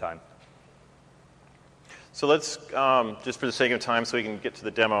that point in time. So let's, just for the sake of time so we can get to the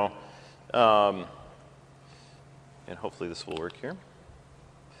demo, and hopefully this will work here.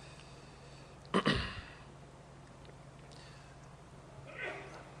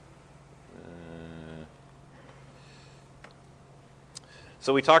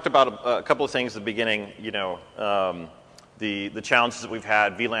 So we talked about a couple of things at the beginning, the challenges that we've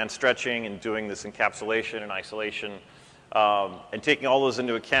had, VLAN stretching and doing this encapsulation and isolation, and taking all those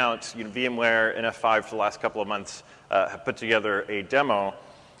into account, VMware and F5 for the last couple of months have put together a demo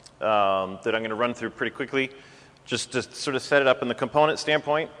that I'm going to run through pretty quickly. Just to sort of set it up in the component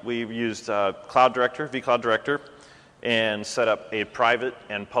standpoint, we've used Cloud Director, vCloud Director, and set up a private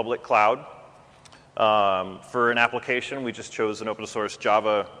and public cloud. For an application, we just chose an open source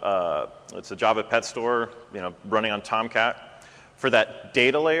Java, it's a Java pet store, running on Tomcat. For that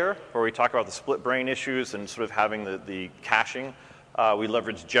data layer, where we talk about the split brain issues and sort of having the caching, we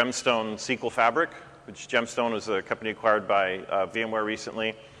leveraged Gemstone SQL Fabric, which Gemstone was a company acquired by VMware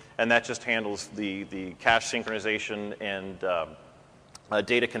recently, and that just handles the cache synchronization and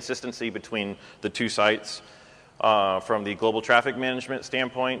data consistency between the two sites. From the global traffic management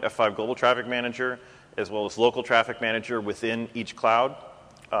standpoint, F5 Global Traffic Manager, as well as local traffic manager within each cloud,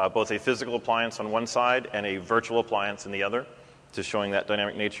 both a physical appliance on one side and a virtual appliance in the other, just showing that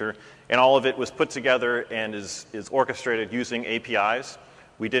dynamic nature. And all of it was put together and is orchestrated using APIs.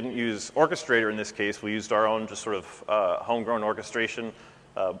 We didn't use Orchestrator in this case. We used our own just sort of homegrown orchestration,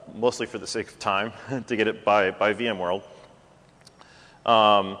 mostly for the sake of time, to get it by VMworld.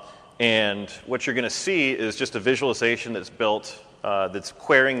 And what you're going to see is just a visualization that's built, that's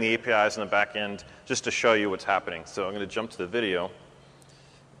querying the APIs in the back end just to show you what's happening. So I'm going to jump to the video.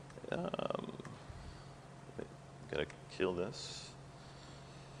 Got to kill this.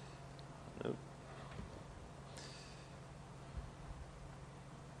 Nope.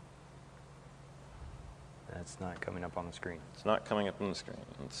 That's not coming up on the screen. It's not coming up on the screen.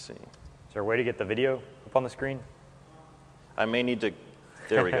 Let's see. Is there a way to get the video up on the screen? I may need to.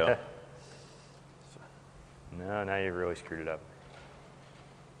 There we go. No, now you've really screwed it up.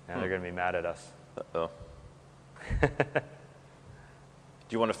 Now they're going to be mad at us. Uh-oh. Do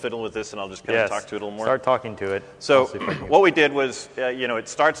you want to fiddle with this and I'll just kind of talk to it a little more? Start talking to it. So what we did was, it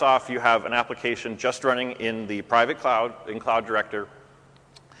starts off, you have an application just running in the private cloud, in Cloud Director.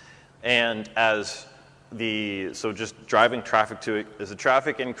 And so just driving traffic to it, as the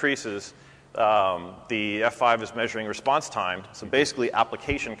traffic increases, the F5 is measuring response time, so basically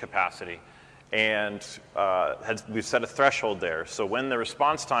application capacity. And we've set a threshold there. So when the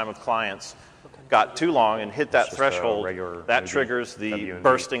response time of clients got too long and hit that threshold, that triggers the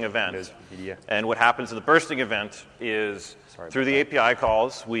bursting event. And what happens in the bursting event is through the API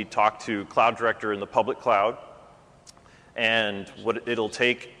calls, we talk to Cloud Director in the public cloud. And it'll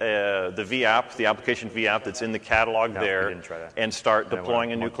take the vApp, the application vApp that's in the catalog there, and start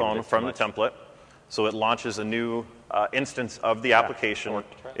deploying a new clone from the template. So it launches a new instance of the application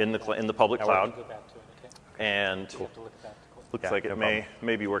in the public cloud. And looks like it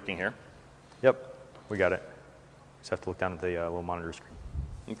may be working here. Yep, we got it. Just have to look down at the little monitor screen.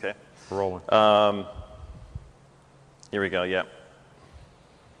 Okay. We're rolling. Here we go, yeah.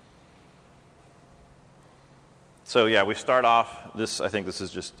 So yeah, we start off, I think this is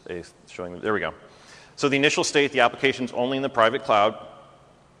just showing, there we go. So the initial state, the application's only in the private cloud.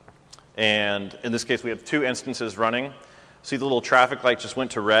 And in this case, we have two instances running. See the little traffic light just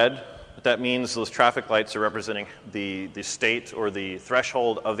went to red? What that means, those traffic lights are representing the state or the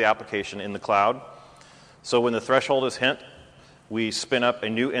threshold of the application in the cloud. So when the threshold is hit, we spin up a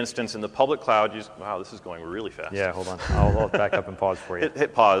new instance in the public cloud. Wow, this is going really fast. Yeah, hold on. I'll back up and pause for you.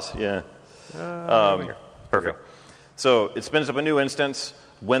 Hit pause, yeah. Perfect. So it spins up a new instance.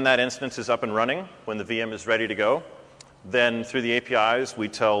 When that instance is up and running, when the VM is ready to go, then through the APIs, we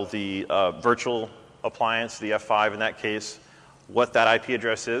tell the virtual appliance, the F5 in that case, what that IP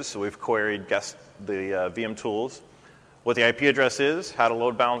address is. So we've queried the VM tools, what the IP address is, how to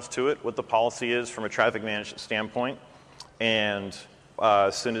load balance to it, what the policy is from a traffic management standpoint. And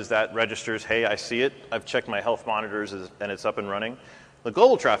as soon as that registers, hey, I see it, I've checked my health monitors, and it's up and running, the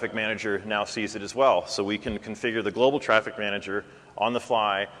global traffic manager now sees it as well. So we can configure the global traffic manager on the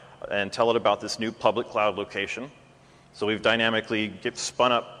fly and tell it about this new public cloud location. So we've dynamically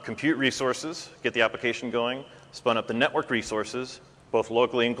spun up compute resources, get the application going, spun up the network resources, both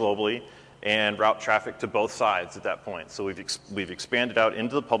locally and globally, and route traffic to both sides at that point. So we've expanded out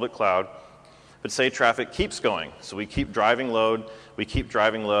into the public cloud, but say traffic keeps going. So we keep driving load,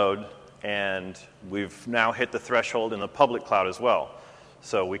 and we've now hit the threshold in the public cloud as well.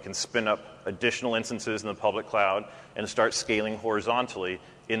 So we can spin up additional instances in the public cloud and start scaling horizontally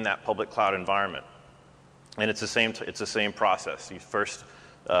in that public cloud environment. And it's the same process. The first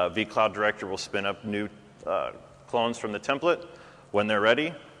vCloud director will spin up new clones from the template. When they're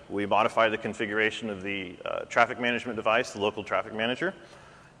ready, we modify the configuration of the traffic management device, the local traffic manager.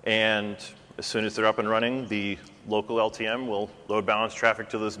 And as soon as they're up and running, the local LTM will load balance traffic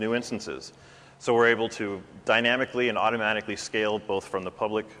to those new instances. So we're able to dynamically and automatically scale both from the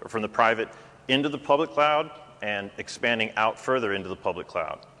private into the public cloud and expanding out further into the public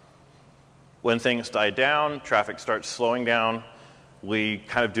cloud. When things die down, traffic starts slowing down, we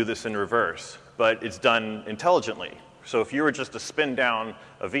kind of do this in reverse, but it's done intelligently. So if you were just to spin down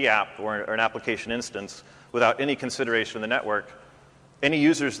a vApp or an application instance without any consideration of the network, any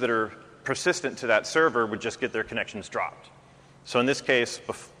users that are persistent to that server would just get their connections dropped. So in this case,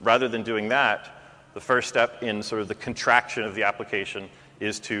 rather than doing that, the first step in sort of the contraction of the application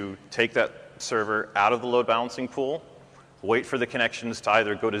is to take that server out of the load balancing pool, wait for the connections to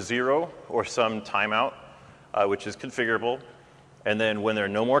either go to 0 or some timeout, which is configurable, and then when there are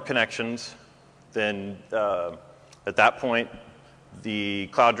no more connections, then at that point, the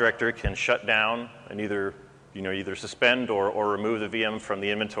cloud director can shut down and either suspend or remove the VM from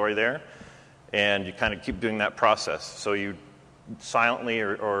the inventory there, and you kind of keep doing that process. So you silently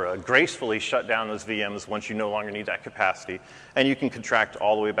or gracefully shut down those VMs once you no longer need that capacity, and you can contract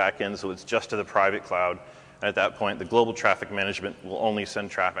all the way back in so it's just to the private cloud. And at that point, the global traffic management will only send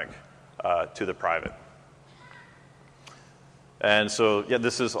traffic to the private. And so, yeah,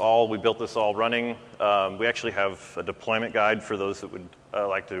 we built this all running. We actually have a deployment guide for those that would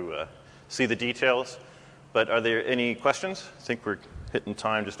like to see the details. But are there any questions? I think we're hitting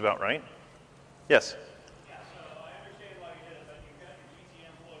time just about right. Yes? Yeah, so I understand why you did it, but you've got your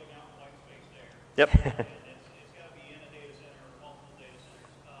GTM floating out in white space there. Yep. It's got to be in a data center or multiple data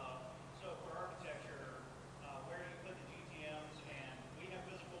centers. So for architecture, where do you put the GTMs? And we have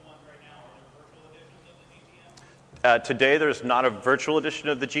physical ones right now. Are there virtual editions of the GTM? Today, there's not a virtual edition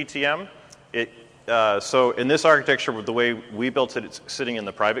of the GTM. So in this architecture, the way we built it, it's sitting in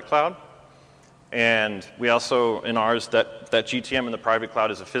the private cloud. And we also, in ours, that GTM in the private cloud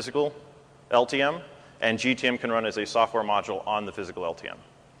is a physical LTM, and GTM can run as a software module on the physical LTM.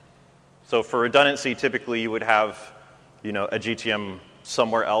 So for redundancy, typically you would have, a GTM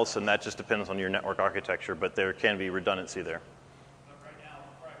somewhere else, and that just depends on your network architecture, but there can be redundancy there. But right now,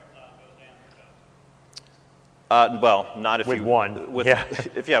 the private cloud goes down. Well, not if with you one.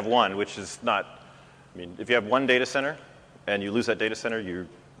 If you have one, which is not. If you have one data center and you lose that data center, you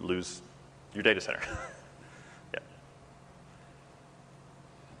lose your data center. Yeah.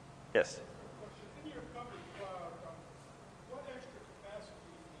 Yes. In your public cloud, what extra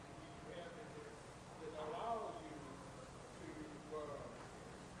capacity do you have in there that allows you to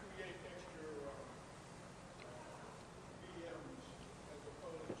create extra VMs as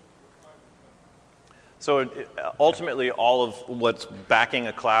opposed to your private cloud? So ultimately, all of what's backing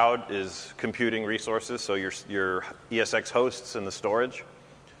a cloud is computing resources, so your ESX hosts and the storage.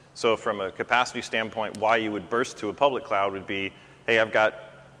 So from a capacity standpoint, why you would burst to a public cloud would be, hey, I've got,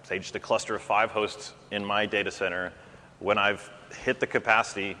 say, just a cluster of 5 hosts in my data center. When I've hit the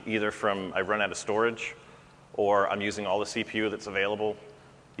capacity, either from I've run out of storage or I'm using all the CPU that's available,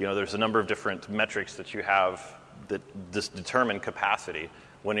 there's a number of different metrics that you have that just determine capacity.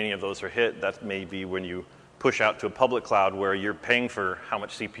 When any of those are hit, that may be when you push out to a public cloud where you're paying for how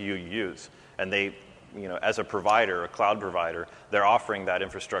much CPU you use. And they, as a provider, a cloud provider, they're offering that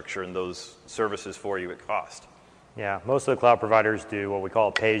infrastructure and those services for you at cost. Yeah, most of the cloud providers do what we call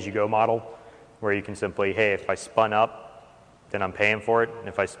a pay-as-you-go model, where you can simply, hey, if I spun up then I'm paying for it. And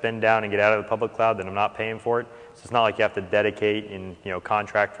if I spin down and get out of the public cloud, then I'm not paying for it. So it's not like you have to dedicate and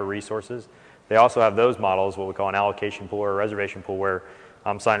contract for resources. They also have those models, what we call an allocation pool or a reservation pool, where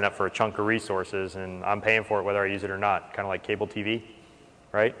I'm signing up for a chunk of resources and I'm paying for it whether I use it or not, kind of like cable TV,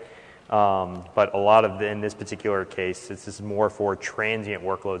 right? But a lot of in this particular case, this is more for transient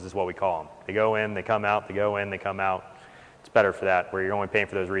workloads is what we call them. They go in, they come out, they go in, they come out. It's better for that, where you're only paying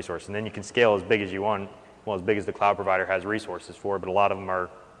for those resources. And then you can scale as big as you want, well, as big as the cloud provider has resources for, but a lot of them are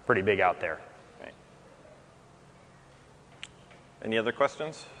pretty big out there. Right. Any other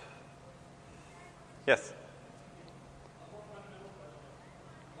questions? Yes?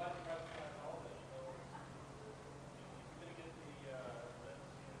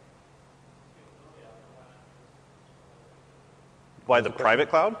 Why the private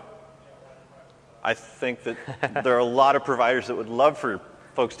cloud? I think that there are a lot of providers that would love for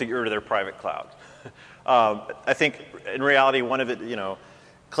folks to get rid of their private cloud. I think in reality, one of it,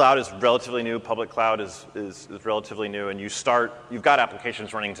 cloud is relatively new, public cloud is relatively new, and you've got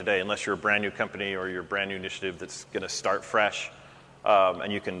applications running today, unless you're a brand new company or you're a brand new initiative that's going to start fresh,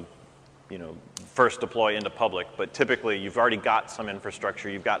 and you can first deploy into public, but typically you've already got some infrastructure,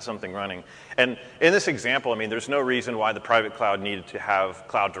 you've got something running. And in this example, there's no reason why the private cloud needed to have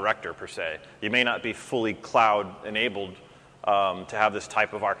Cloud Director per se. You may not be fully cloud enabled to have this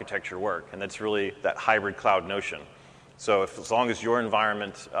type of architecture work, and that's really that hybrid cloud notion. So as long as your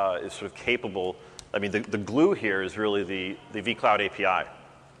environment is sort of capable, the glue here is really the vCloud API.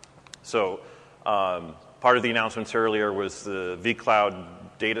 So part of the announcements earlier was the vCloud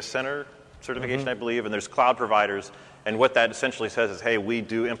data center certification, I believe, and there's cloud providers, and what that essentially says is, hey, we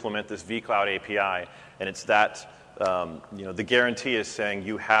do implement this vCloud API, and it's that, the guarantee is saying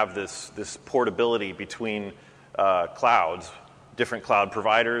you have this portability between clouds, different cloud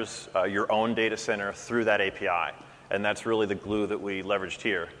providers, your own data center through that API, and that's really the glue that we leveraged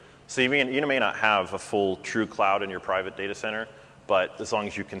here. So you may not have a full true cloud in your private data center, but as long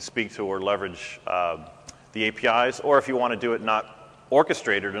as you can speak to or leverage the APIs, or if you want to do it not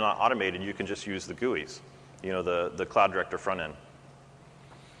orchestrated or not automated, you can just use the GUIs, the Cloud Director front end.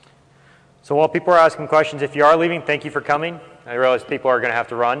 So while people are asking questions, if you are leaving, thank you for coming. I realize people are going to have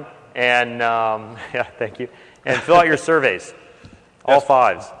to run. And yeah, thank you. And fill out your surveys, all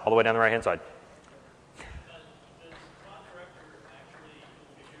 5s, all the way down the right-hand side.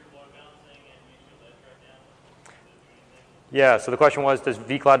 Yeah, so the question was, does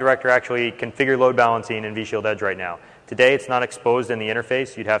vCloud Director actually configure load balancing in vShield Edge right now? Today, it's not exposed in the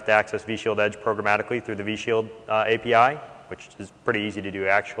interface. You'd have to access vShield Edge programmatically through the vShield API, which is pretty easy to do,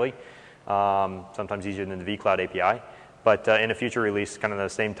 actually. Sometimes easier than the vCloud API. But in a future release, kind of the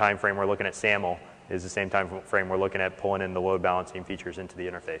same time frame we're looking at SAML is the same time frame we're looking at pulling in the load balancing features into the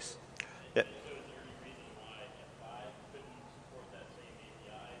interface. Yeah.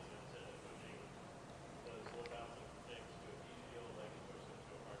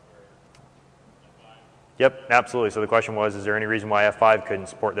 Yep, absolutely. So the question was, is there any reason why F5 couldn't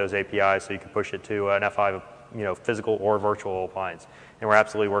support those APIs so you could push it to an F5, physical or virtual appliance? And we're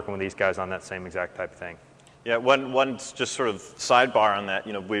absolutely working with these guys on that same exact type of thing. Yeah, one just sort of sidebar on that.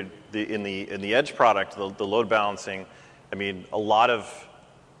 In the Edge product, the load balancing, a lot of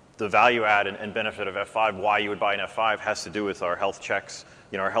the value add and benefit of F5, why you would buy an F5, has to do with our health checks,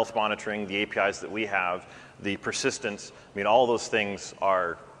 our health monitoring, the APIs that we have, the persistence. All those things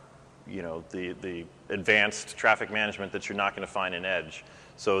are the advanced traffic management that you're not going to find in Edge.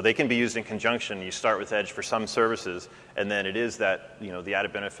 So they can be used in conjunction. You start with Edge for some services, and then it is that, the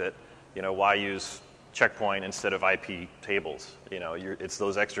added benefit, why use checkpoint instead of IP tables? It's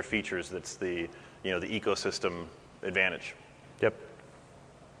those extra features that's the ecosystem advantage. Yep.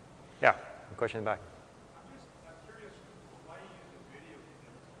 Yeah, question in the back. I'm curious, why you use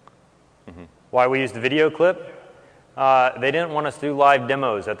the video clip? Why we use the video clip? They didn't want us to do live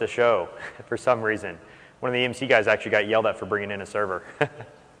demos at the show for some reason. One of the EMC guys actually got yelled at for bringing in a server.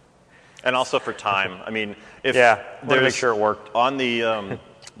 And also for time. If yeah, to make sure it worked. On the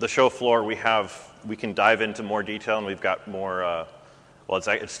show floor, we can dive into more detail, and we've got more.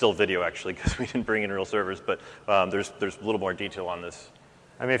 It's still video actually because we didn't bring in real servers, but there's a little more detail on this.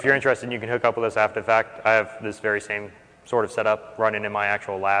 If you're interested, you can hook up with us after the fact. I have this very same sort of setup running in my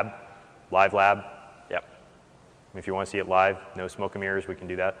actual lab, live lab. Yep. If you want to see it live, no smoke and mirrors, we can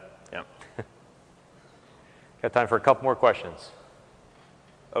do that. Yep. Got time for a couple more questions.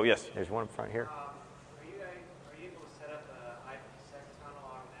 Oh, yes. There's one in front here. Are you able to set up an IPsec tunnel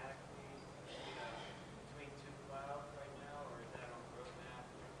automatically between 2 clouds right now, or is that on the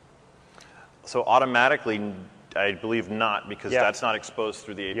roadmap? So automatically, I believe not, because that's not exposed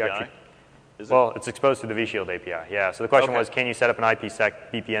through the API. Well, it's exposed to the vShield API, yeah. So the question was, can you set up an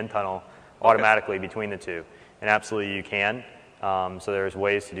IPsec VPN tunnel automatically between the two? And absolutely you can. So there's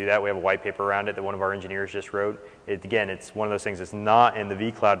ways to do that. We have a white paper around it that one of our engineers just wrote. Again, it's one of those things that's not in the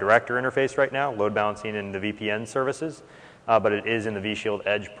vCloud Director interface right now, load balancing in the VPN services, but it is in the vShield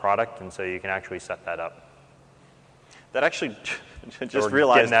Edge product, and so you can actually set that up. That actually just So we're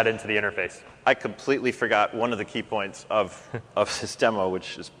realized getting that into the interface. I completely forgot one of the key points of this demo,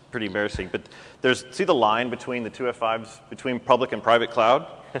 which is pretty embarrassing. But see the line between the two F5s, between public and private cloud?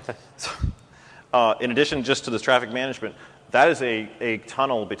 So, in addition just to this traffic management, that is a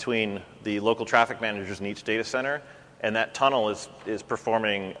tunnel between the local traffic managers in each data center, and that tunnel is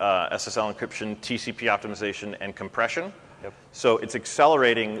performing SSL encryption, TCP optimization, and compression. Yep. So it's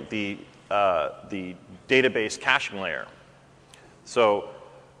accelerating the database caching layer. So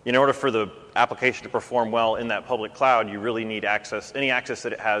in order for the application to perform well in that public cloud, you really need any access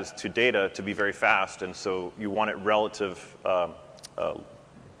that it has to data to be very fast, and so you want it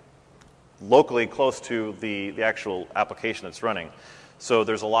locally close to the actual application that's running. So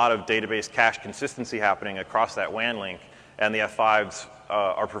there's a lot of database cache consistency happening across that WAN link, and the F5s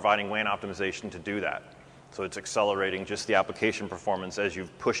are providing WAN optimization to do that. So it's accelerating just the application performance as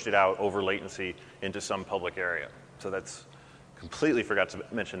you've pushed it out over latency into some public area. So that's completely forgot to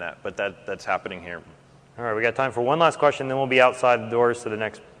mention that, but that's happening here. All right, we got time for one last question, then we'll be outside the doors so the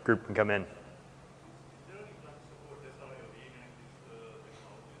next group can come in.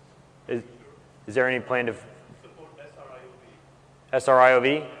 Is there any plan to support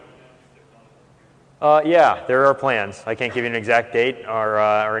SRIOV? Yeah, there are plans. I can't give you an exact date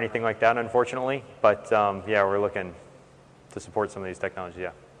or anything like that, unfortunately. But yeah, we're looking to support some of these technologies,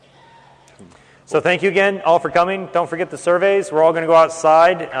 yeah. So thank you again all for coming. Don't forget the surveys. We're all going to go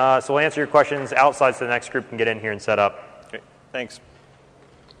outside. So we'll answer your questions outside so the next group can get in here and set up. Okay, thanks.